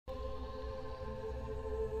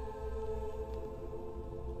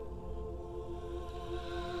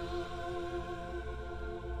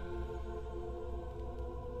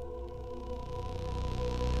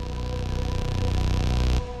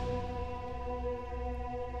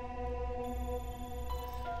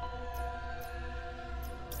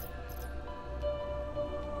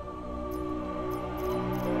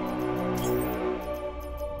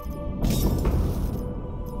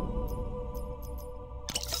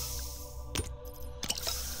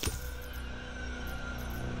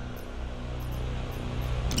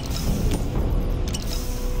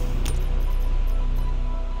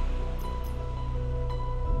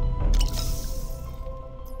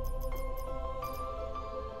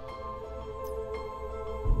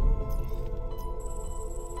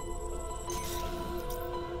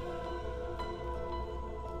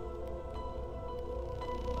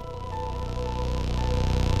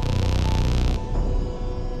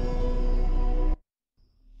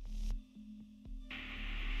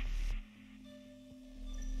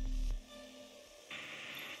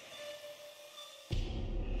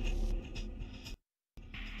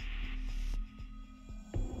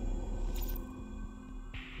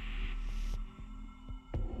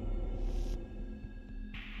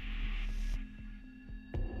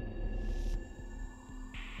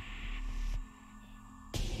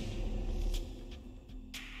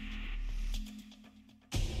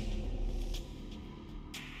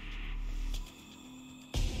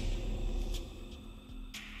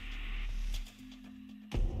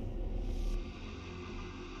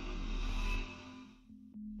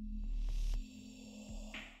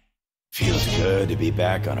Feels good to be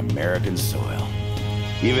back on American soil.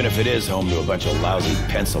 Even if it is home to a bunch of lousy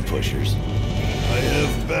pencil pushers. I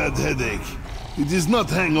have bad headache. It is not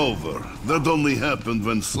hangover. That only happened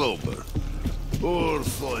when sober. Or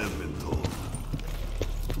so I have been told.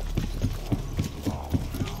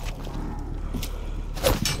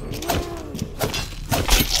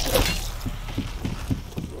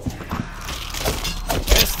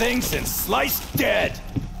 Best thing since sliced dead!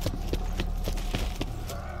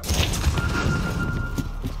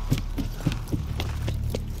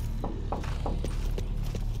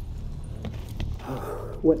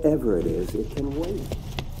 Whatever it is, it can wait.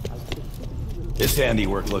 This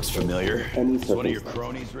handiwork looks familiar. Any It's one of your circumstance.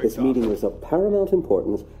 cronies, Rick? This meeting is of paramount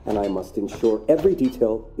importance, and I must ensure every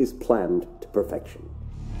detail is planned to perfection.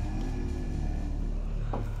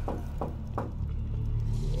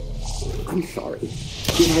 I'm sorry.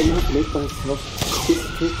 Did I not make myself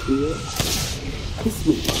crystal clear? This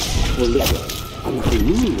meeting will literally, and I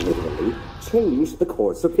mean literally, change the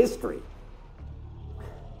course of history.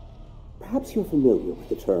 Perhaps you're familiar with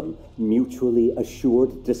the term mutually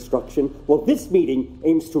assured destruction. Well, this meeting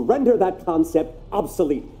aims to render that concept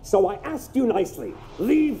obsolete. So I ask you nicely,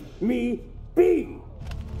 leave me be!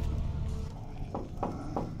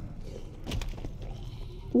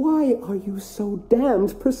 Why are you so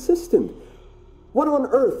damned persistent? What on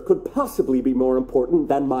earth could possibly be more important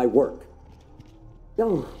than my work?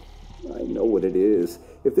 Oh, I know what it is.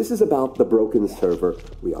 If this is about the broken server,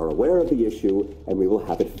 we are aware of the issue, and we will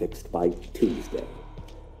have it fixed by Tuesday.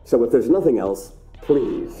 So if there's nothing else,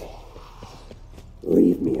 please,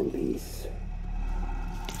 leave me in peace.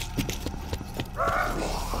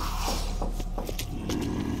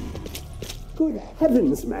 Good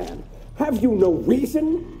heavens, man! Have you no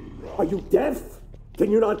reason? Are you deaf?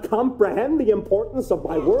 Can you not comprehend the importance of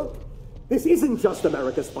my work? This isn't just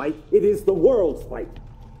America's fight, it is the world's fight.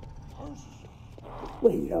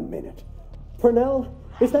 Wait a minute. Purnell,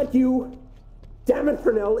 is that you? Damn it,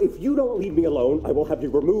 Purnell, if you don't leave me alone, I will have you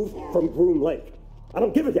removed from Groom Lake. I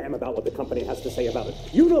don't give a damn about what the company has to say about it.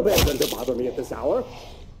 You know better than to bother me at this hour.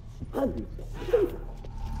 Unbelievable.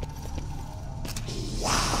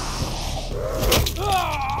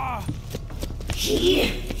 He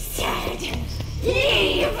said,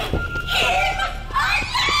 leave him alone!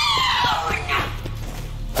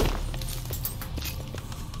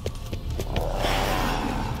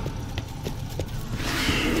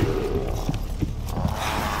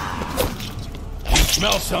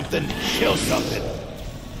 Smell something, kill something.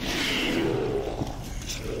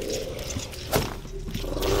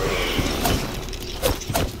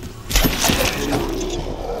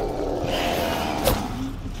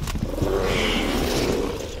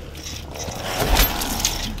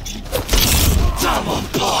 Double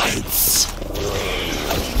points!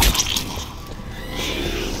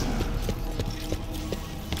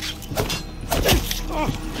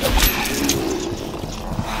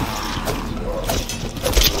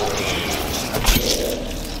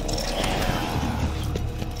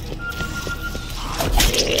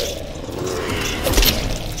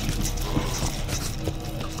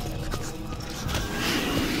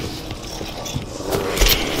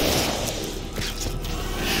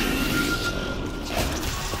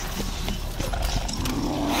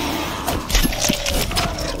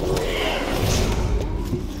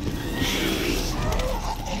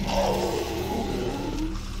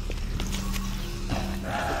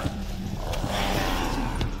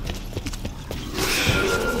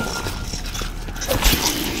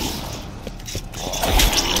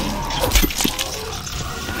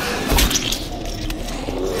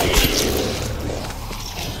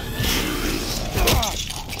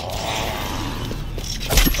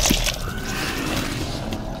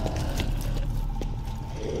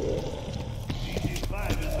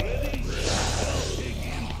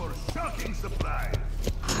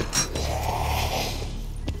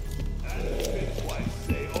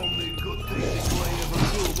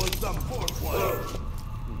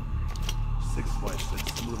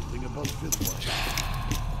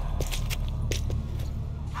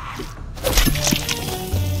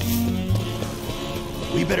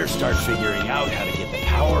 We better start figuring out how to get the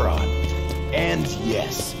power on. And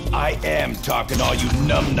yes, I am talking to all you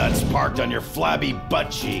numbnuts parked on your flabby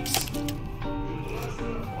butt cheeks.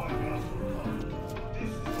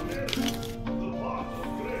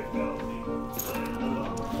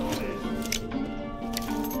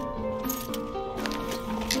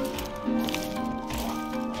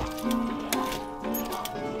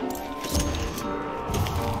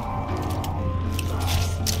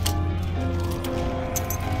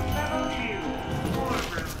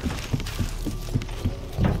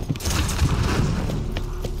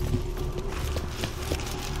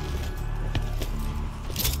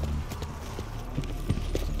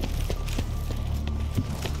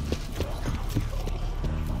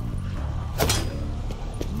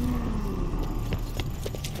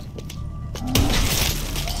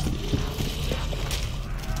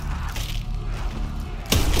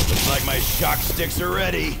 Chalk sticks are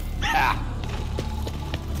ready. Ha!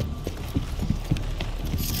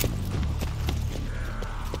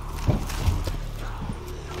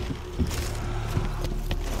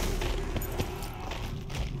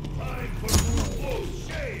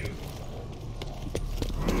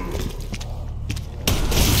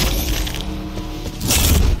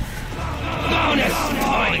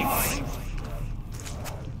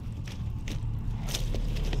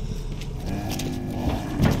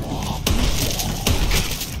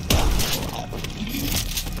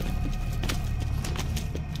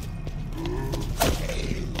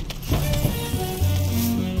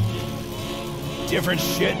 Different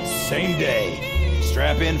shit, same day.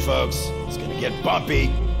 Strap in, folks. It's gonna get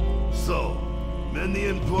bumpy. So, many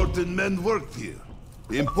important men work here.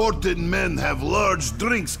 Important men have large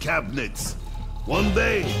drinks cabinets. One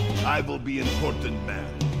day, I will be important man.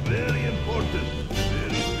 Very important.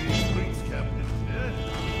 Very big drinks cabinet.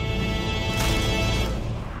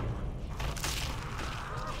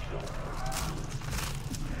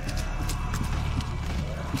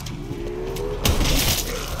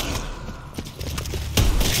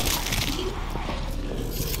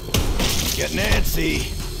 Getting antsy.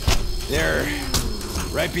 They're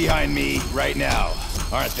right behind me right now,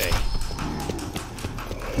 aren't they?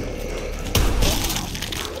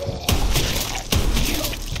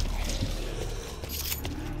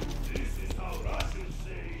 This is how Russians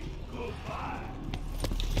say goodbye.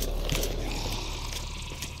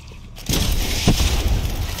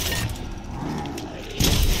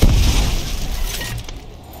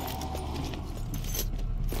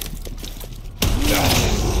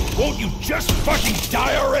 Won't you just fucking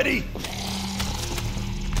die already?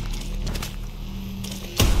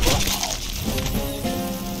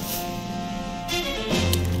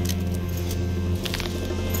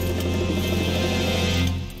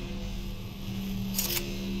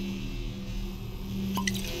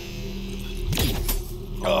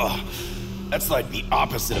 Oh, that's like the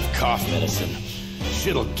opposite of cough medicine.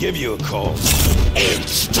 Shit'll give you a cold.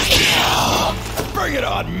 Insta-kill! Bring it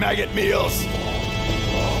on, maggot meals!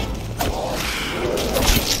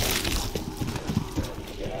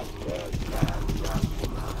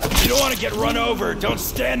 You don't want to get run over. Don't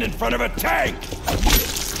stand in front of a tank!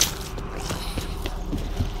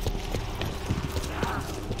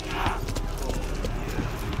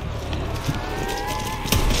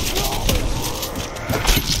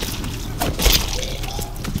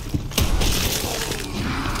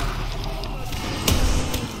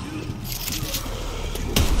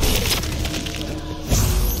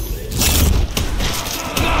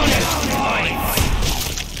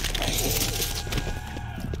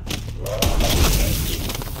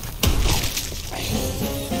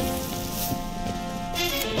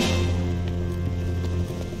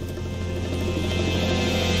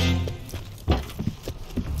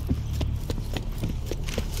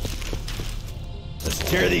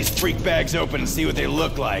 Tear these freak bags open and see what they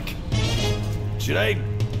look like. Should I,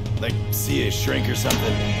 like, see a shrink or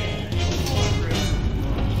something?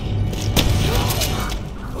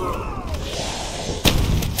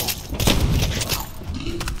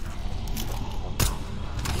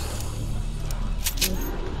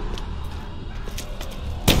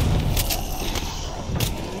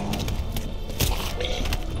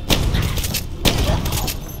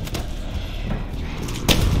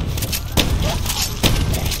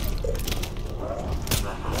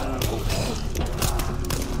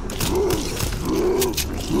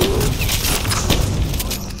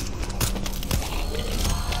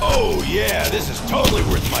 Oh yeah, this is totally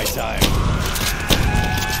worth my time.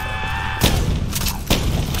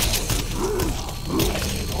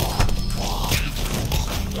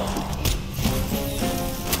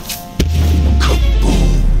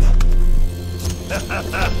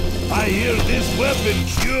 I hear this weapon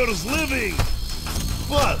cures living.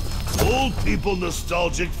 But old people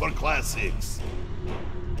nostalgic for classics.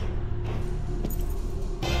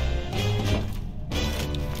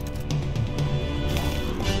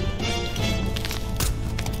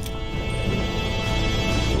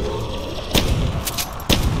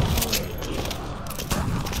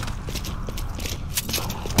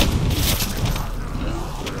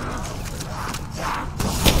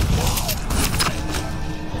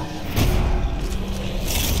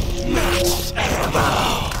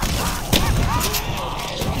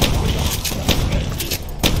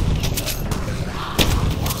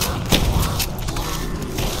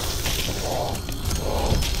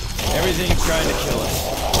 Everything's trying to kill us.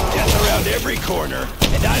 Death around every corner,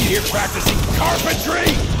 and I'm here practicing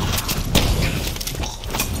carpentry!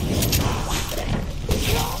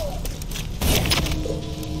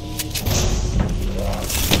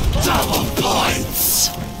 Double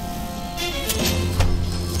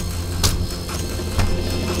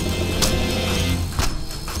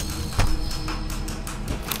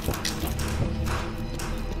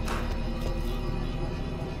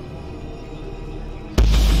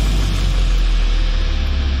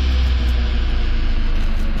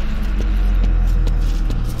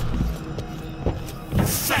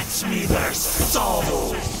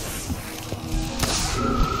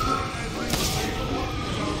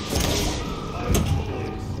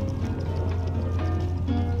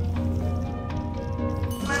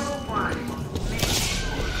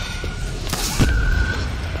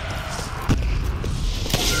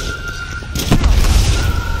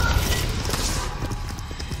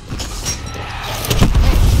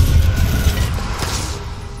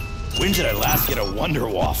get a Wonder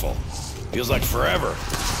Waffle. Feels like forever.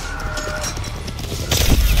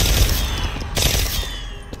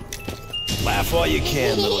 Laugh while you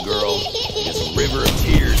can, little girl. There's a river of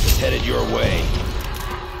tears is headed your way.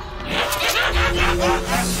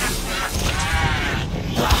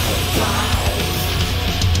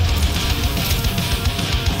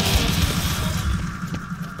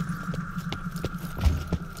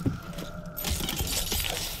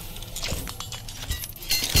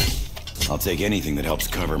 I'll take anything that helps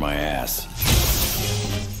cover my ass.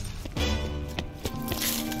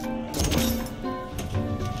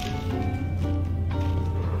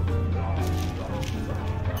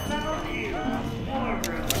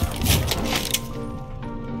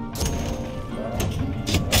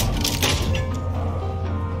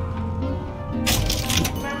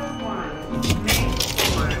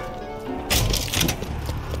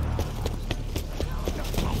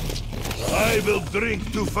 I will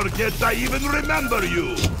drink to forget I even remember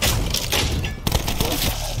you!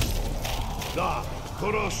 Da,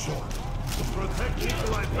 Corroso. Protect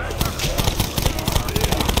Nikolai better.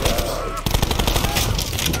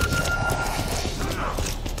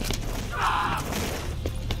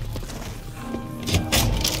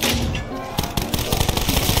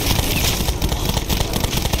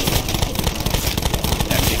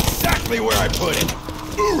 That's exactly where I put it.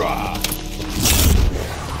 Hoorah!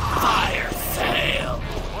 Fire fail.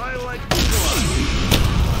 I like Nikolai.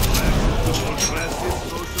 Progressive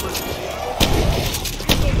socialist.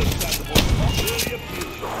 Very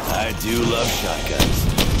appealing. I do love shotguns,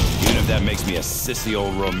 even if that makes me a sissy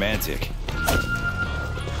old romantic.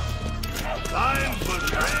 Time for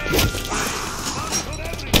rain. Fun for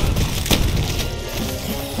everyone.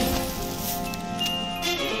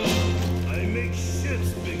 I make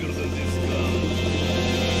shits bigger than this gun.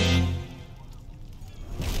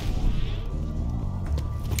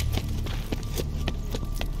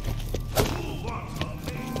 Who wants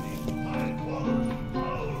amazing, high-quality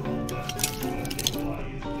power? Why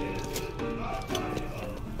is this not my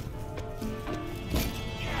own?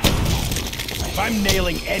 If I'm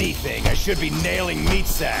nailing anything, I should be nailing meat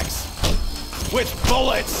sacks. With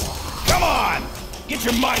bullets! Come on! Get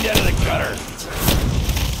your mind out of the gutter!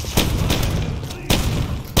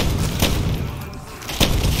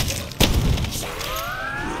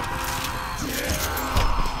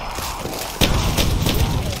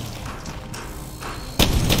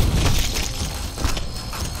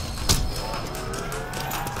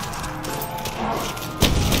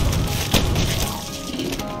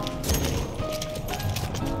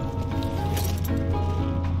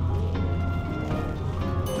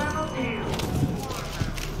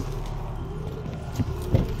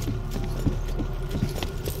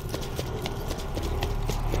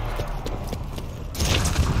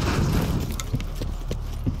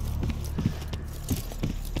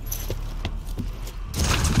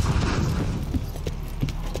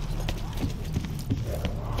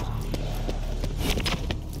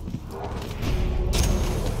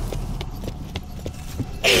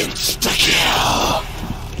 Insta-kill.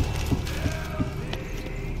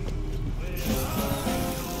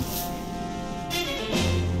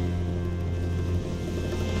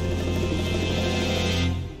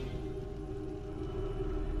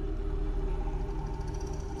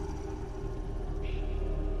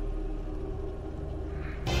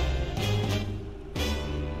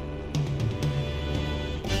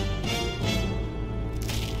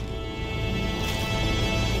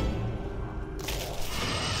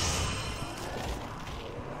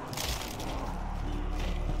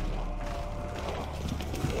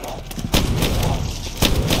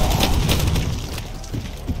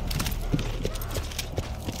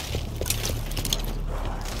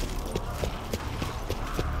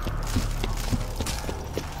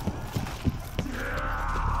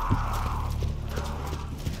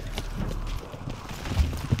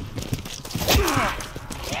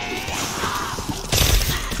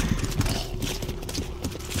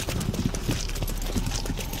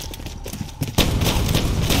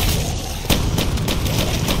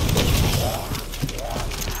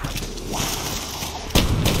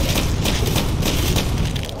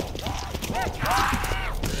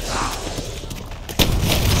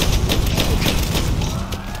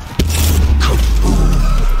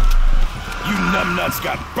 Nuts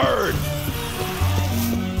got burned!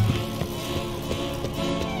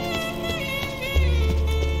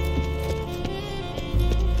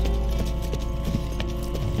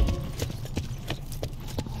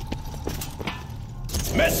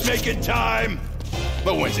 It's mess-making time!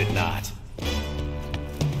 But when's it not?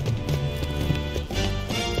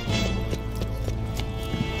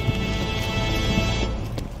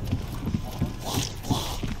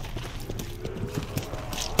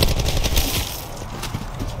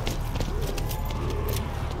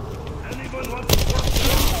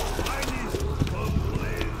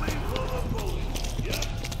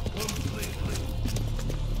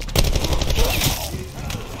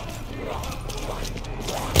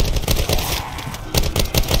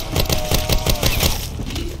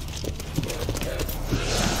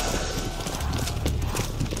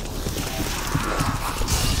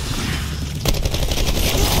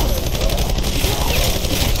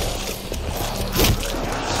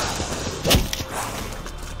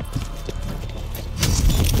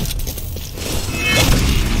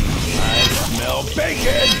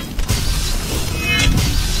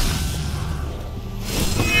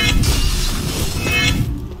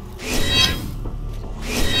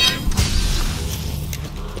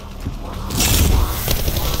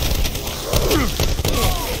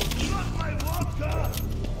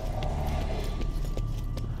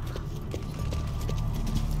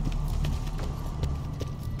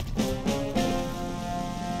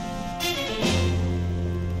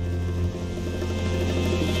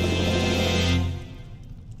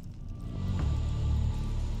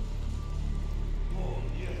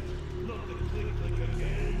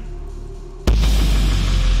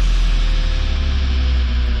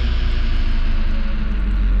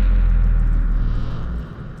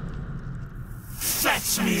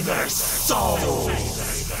 soul!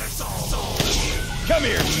 Come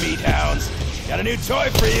here, meat hounds. Got a new toy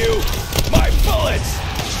for you. My bullets!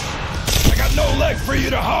 I got no leg for you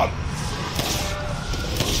to hump.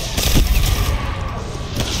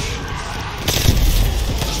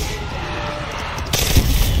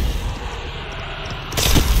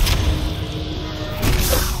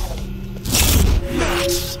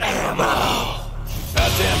 Max ammo!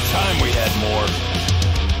 About damn time we had more.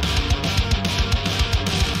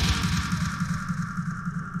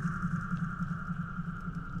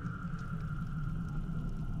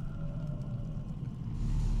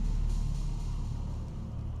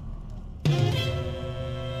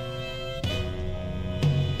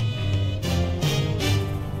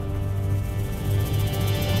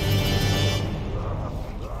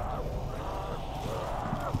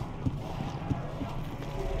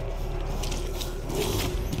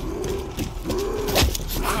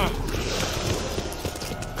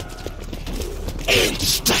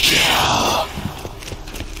 Insta-kill!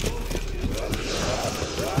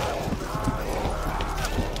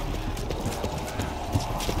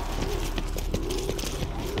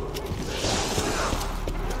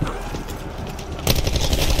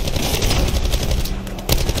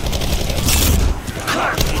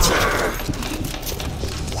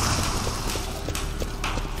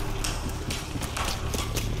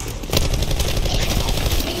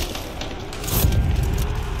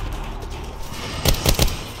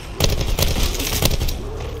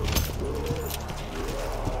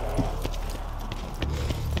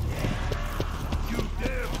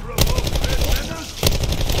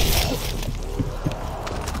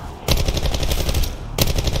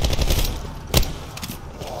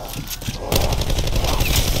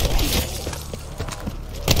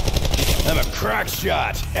 I'm a crack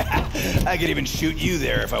shot. I could even shoot you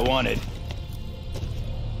there if I wanted.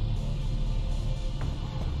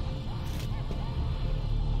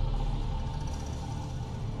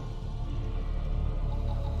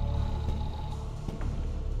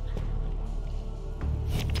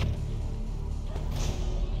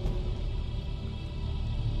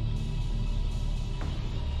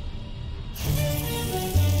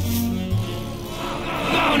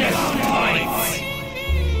 Bonus points!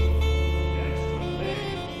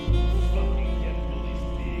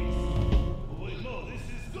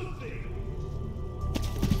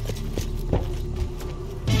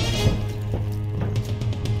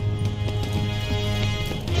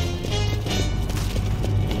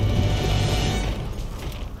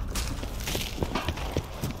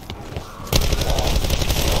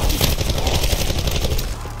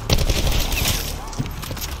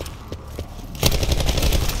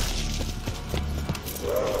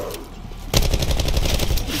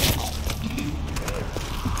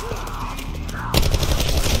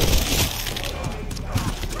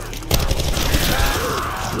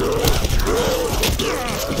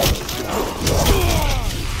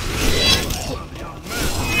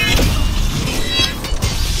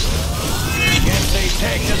 Can't say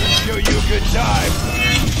tech doesn't show you a good time.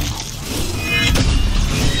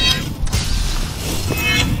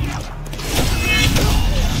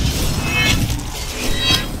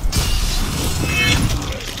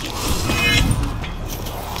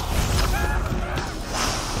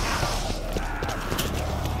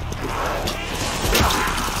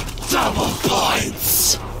 Double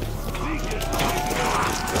points!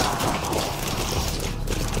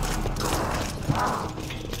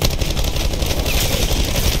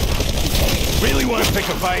 Really want to pick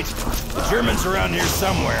a fight? The German's around here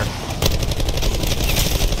somewhere.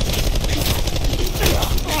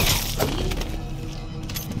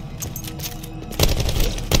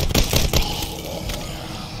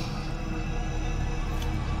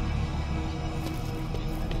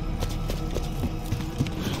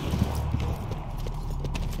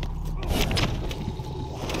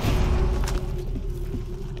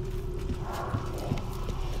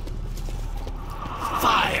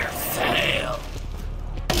 Fire fail!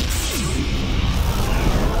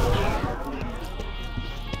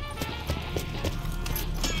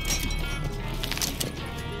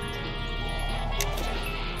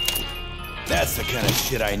 That's the kind of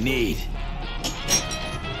shit I need.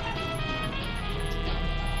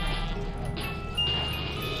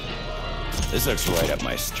 This looks right up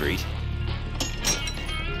my street.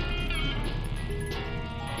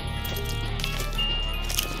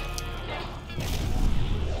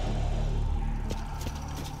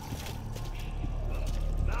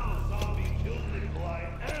 Now Zombie killed Nikolai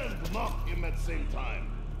and knocked him at the same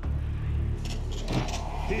time.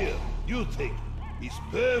 Here, you take it. He's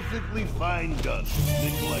perfectly fine gun.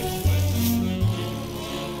 Nikolai's friend.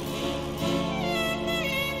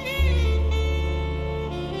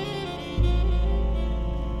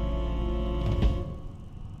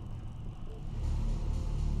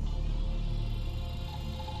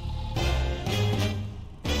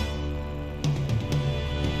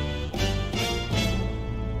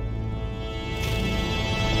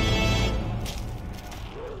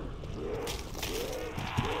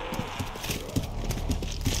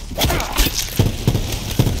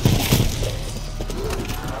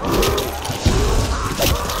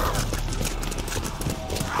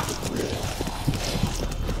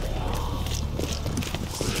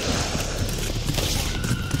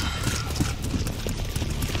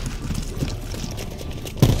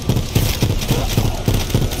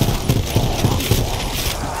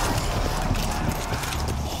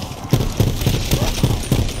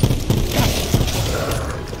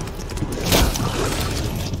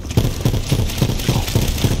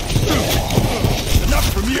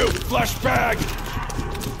 flesh bag!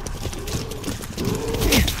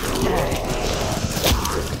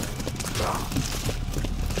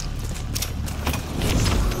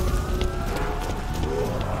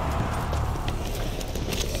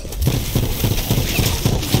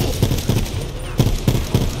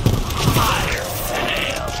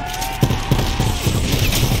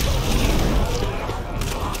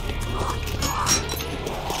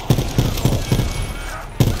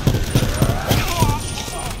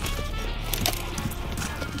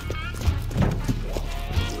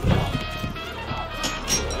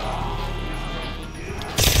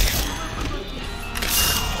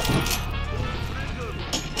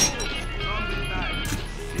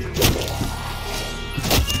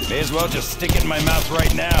 May as well just stick it in my mouth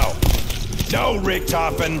right now. No,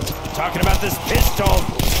 Richtofen. Talking about this pistol.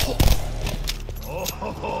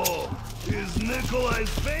 Oh, is Nikolai's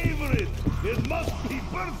favorite. It must be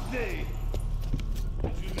birthday.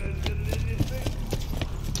 Did you guys get anything?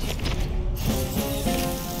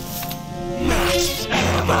 Max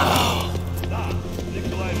ammo. Ah,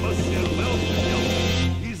 Nikolai must share wealth with him.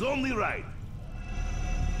 He's only right.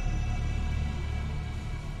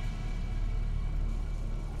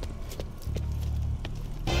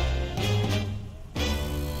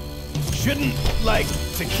 Shouldn't, like,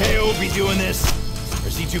 Takeo be doing this? Or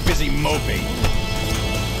is he too busy moping?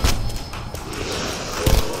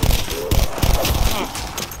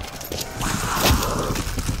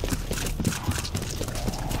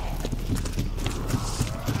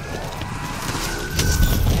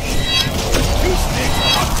 Two sticks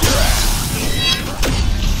up your ass!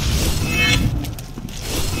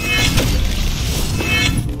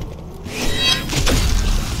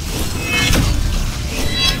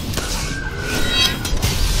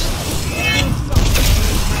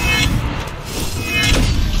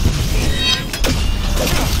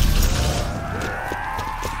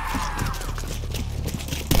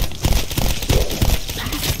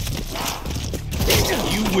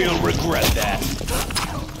 You will regret that.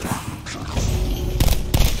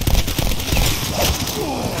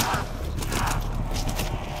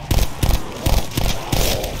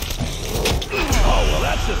 Oh, well,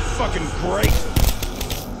 that's just fucking great.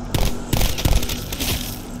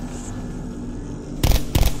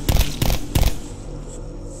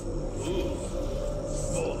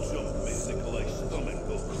 Small jump makes Nikolai's stomach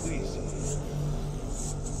go crazy.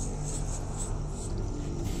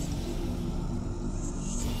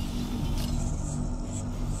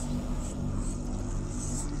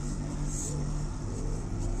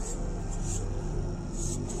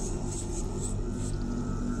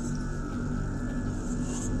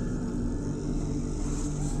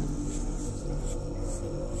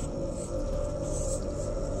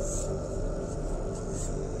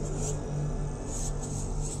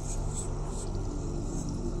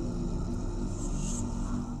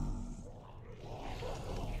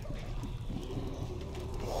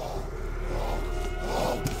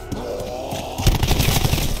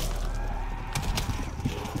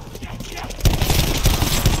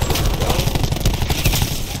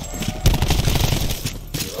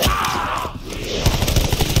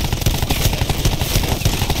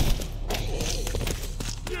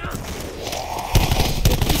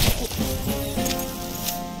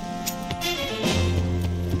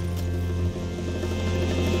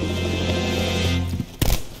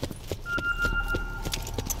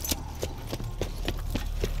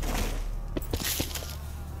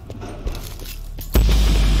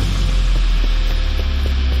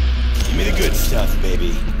 Give me the good stuff,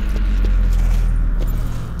 baby.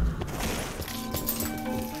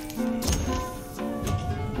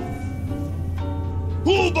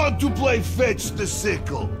 Who want to play fetch the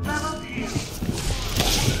sickle?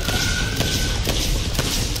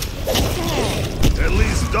 At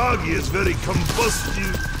least Doggy is very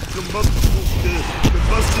combustible.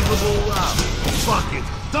 Fuck it.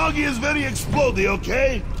 Doggy is very explodey,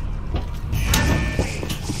 okay?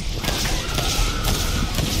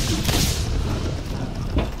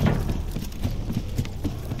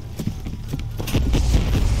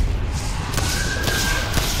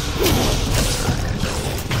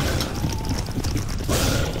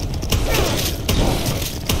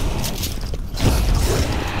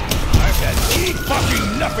 Fucking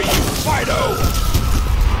enough of you, Fido!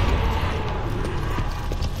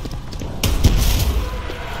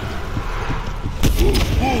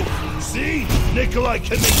 Ooh, see? Nikolai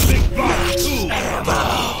can make big bombs too! Ammo.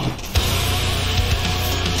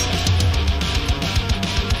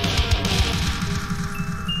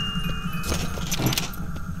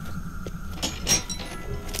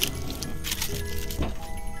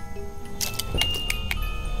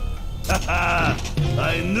 Haha!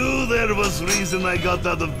 I knew reason I got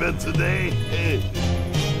out of bed today?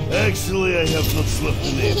 Actually, I have not slept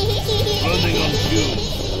in ages. Running on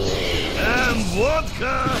fumes. And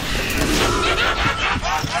vodka!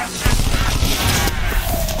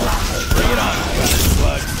 Bring it on,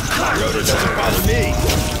 slugs. Rotor doesn't bother me.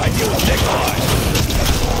 I deal with Nikolai.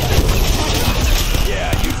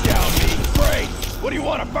 Yeah, you down me. Great. What do you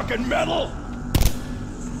want, a fucking medal?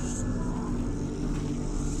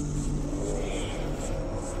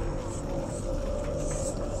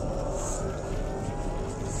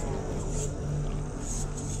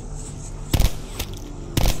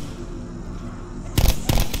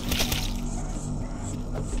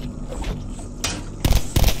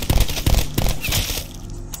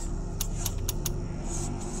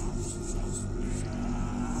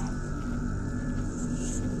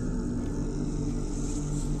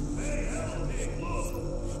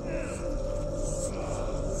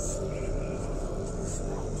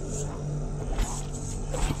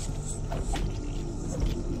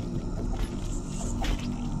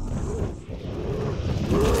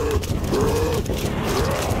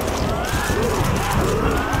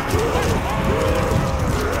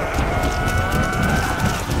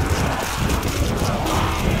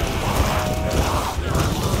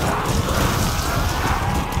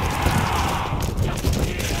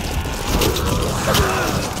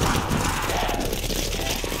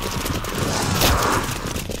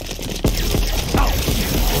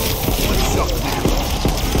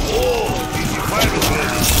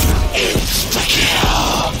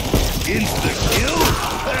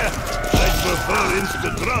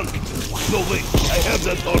 No, wait, I have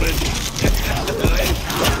that already.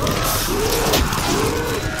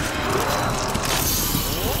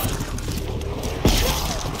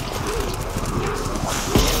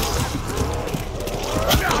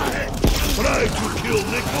 Try to kill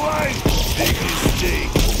Nikolai? Big mistake.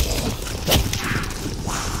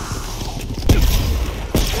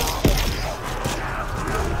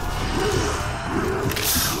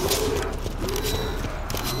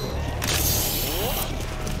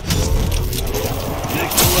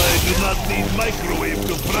 Microwave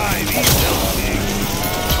to fry these healthy.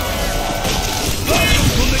 Welcome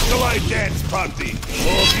to Nikolai Dance Party.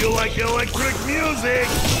 Hope you like electric music.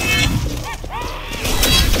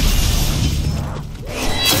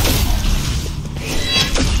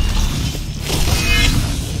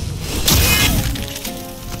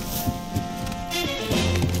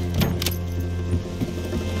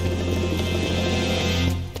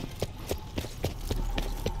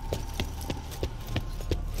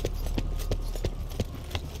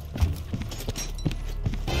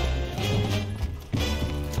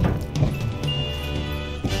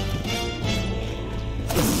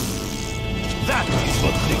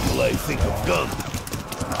 I think of gun.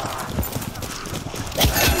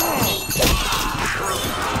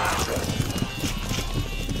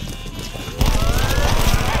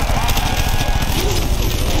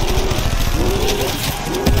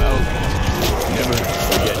 Never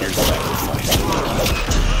forget your sacrifice.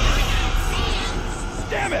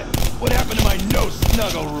 Damn it! What happened to my no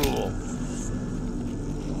snuggle rule?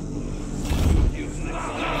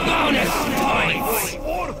 Bonus points!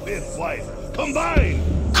 Or fifth wife. Combine!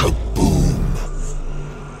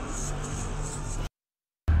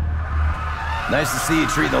 Nice to see you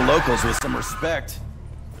treat the locals with some respect.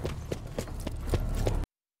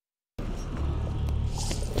 Do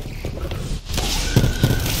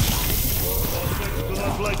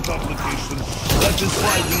not like complication. That is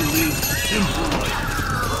why we live simple life.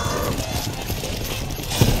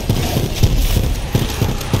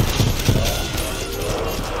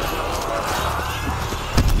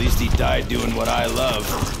 At least he died doing what I love.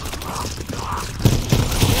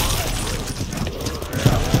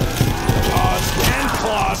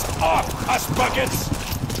 Claws off, us buckets!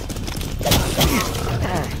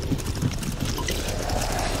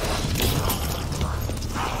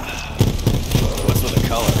 What's with the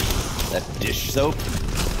color? That dish soap?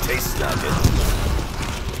 Tastes not good.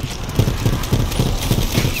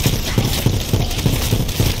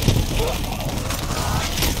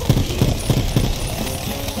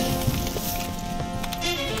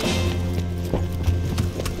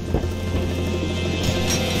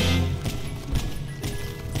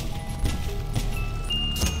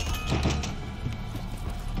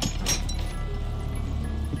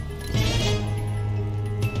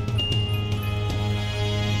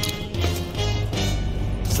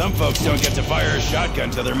 Some folks don't get to fire a shotgun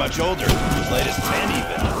till they're much older, as late as 10 even.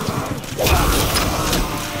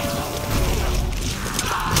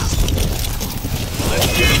 Let's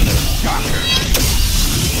give them the shocker.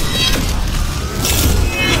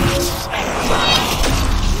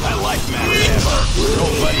 I like Max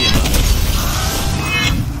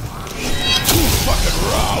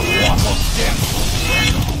Waffle dip.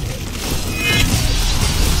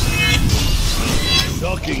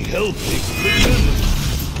 Sucking hell pigs, remember.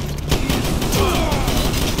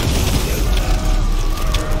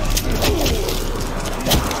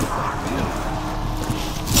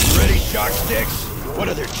 Ready, shock sticks? What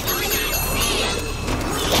other tricks?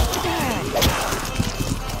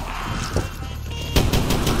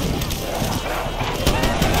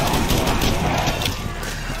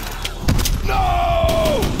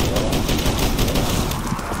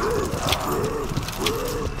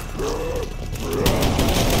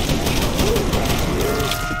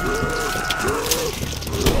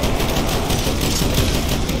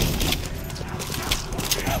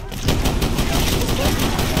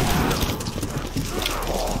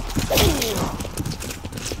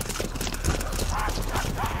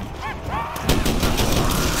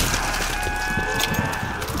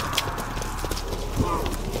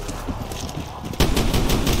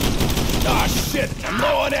 I'm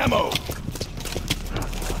low on ammo!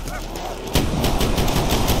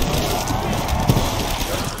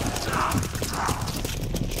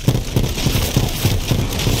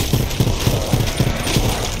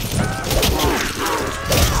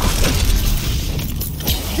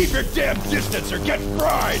 Keep your damn distance or get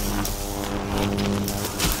fried!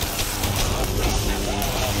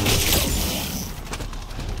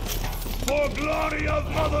 For glory of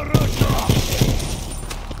Mother Russia!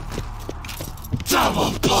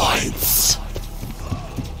 Double points!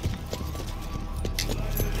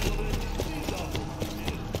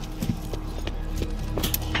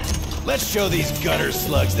 Let's show these gutter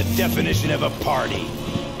slugs the definition of a party.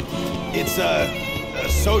 It's a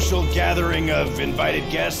social gathering of invited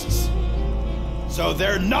guests. So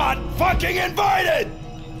they're not fucking invited!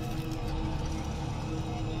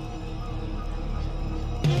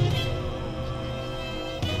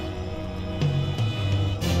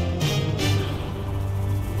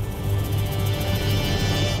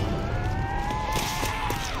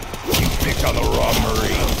 On the wrong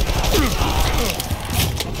Marine.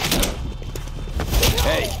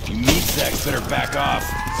 Hey, you meat sacks better back off.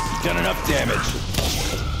 You've done enough damage.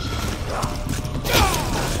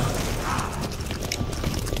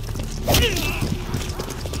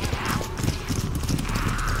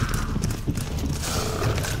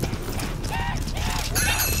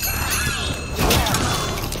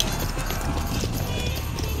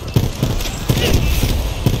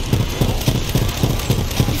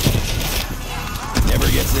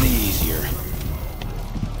 Gets any easier.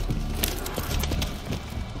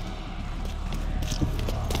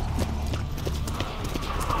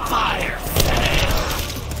 Fire!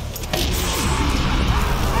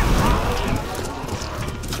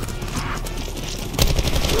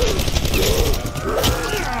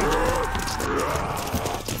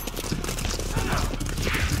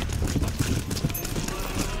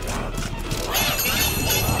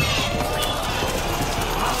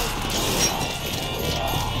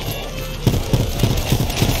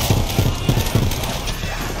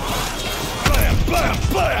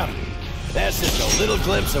 That's just a little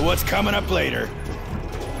glimpse of what's coming up later.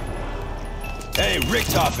 Hey,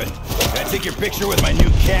 Richtofen, can I take your picture with my new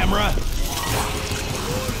camera?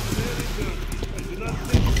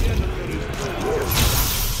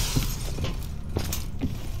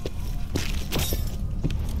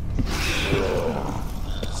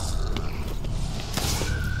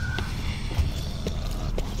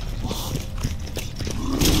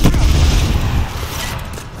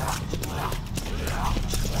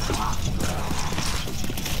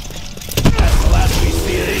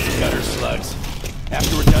 Gutter slugs.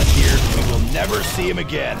 After we're done here, we will never see him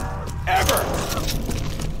again. Ever!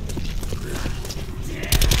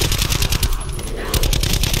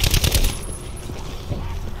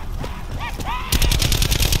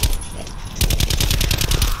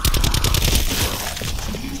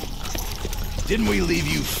 Didn't we leave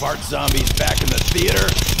you fart zombies back in the theater?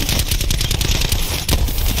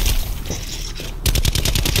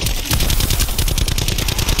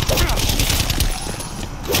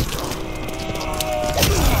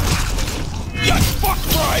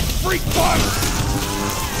 Freak bug!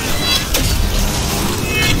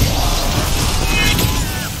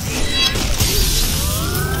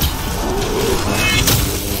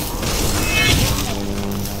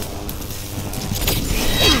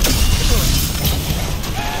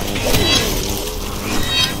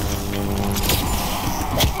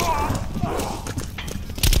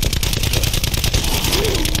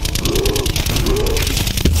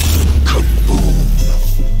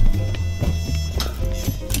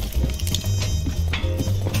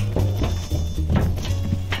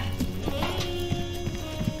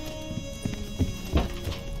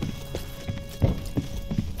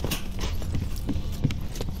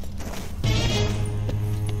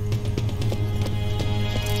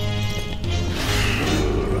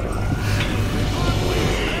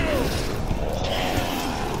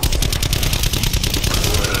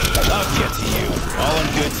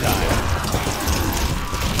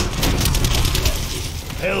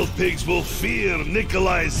 pigs will fear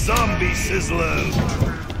Nikolai's zombie sizzler.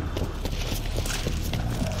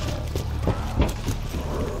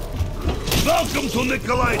 Welcome to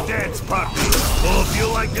Nikolai Dance Party. Hope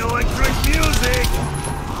you like electric music.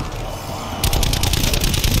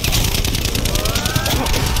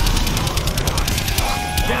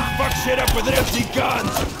 Can't fuck shit up with empty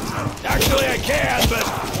guns. Actually, I can, but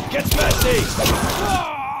it gets messy.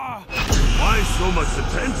 Why so much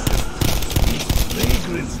attention?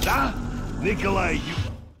 Vagrants, da? Nikolai,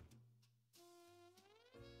 you...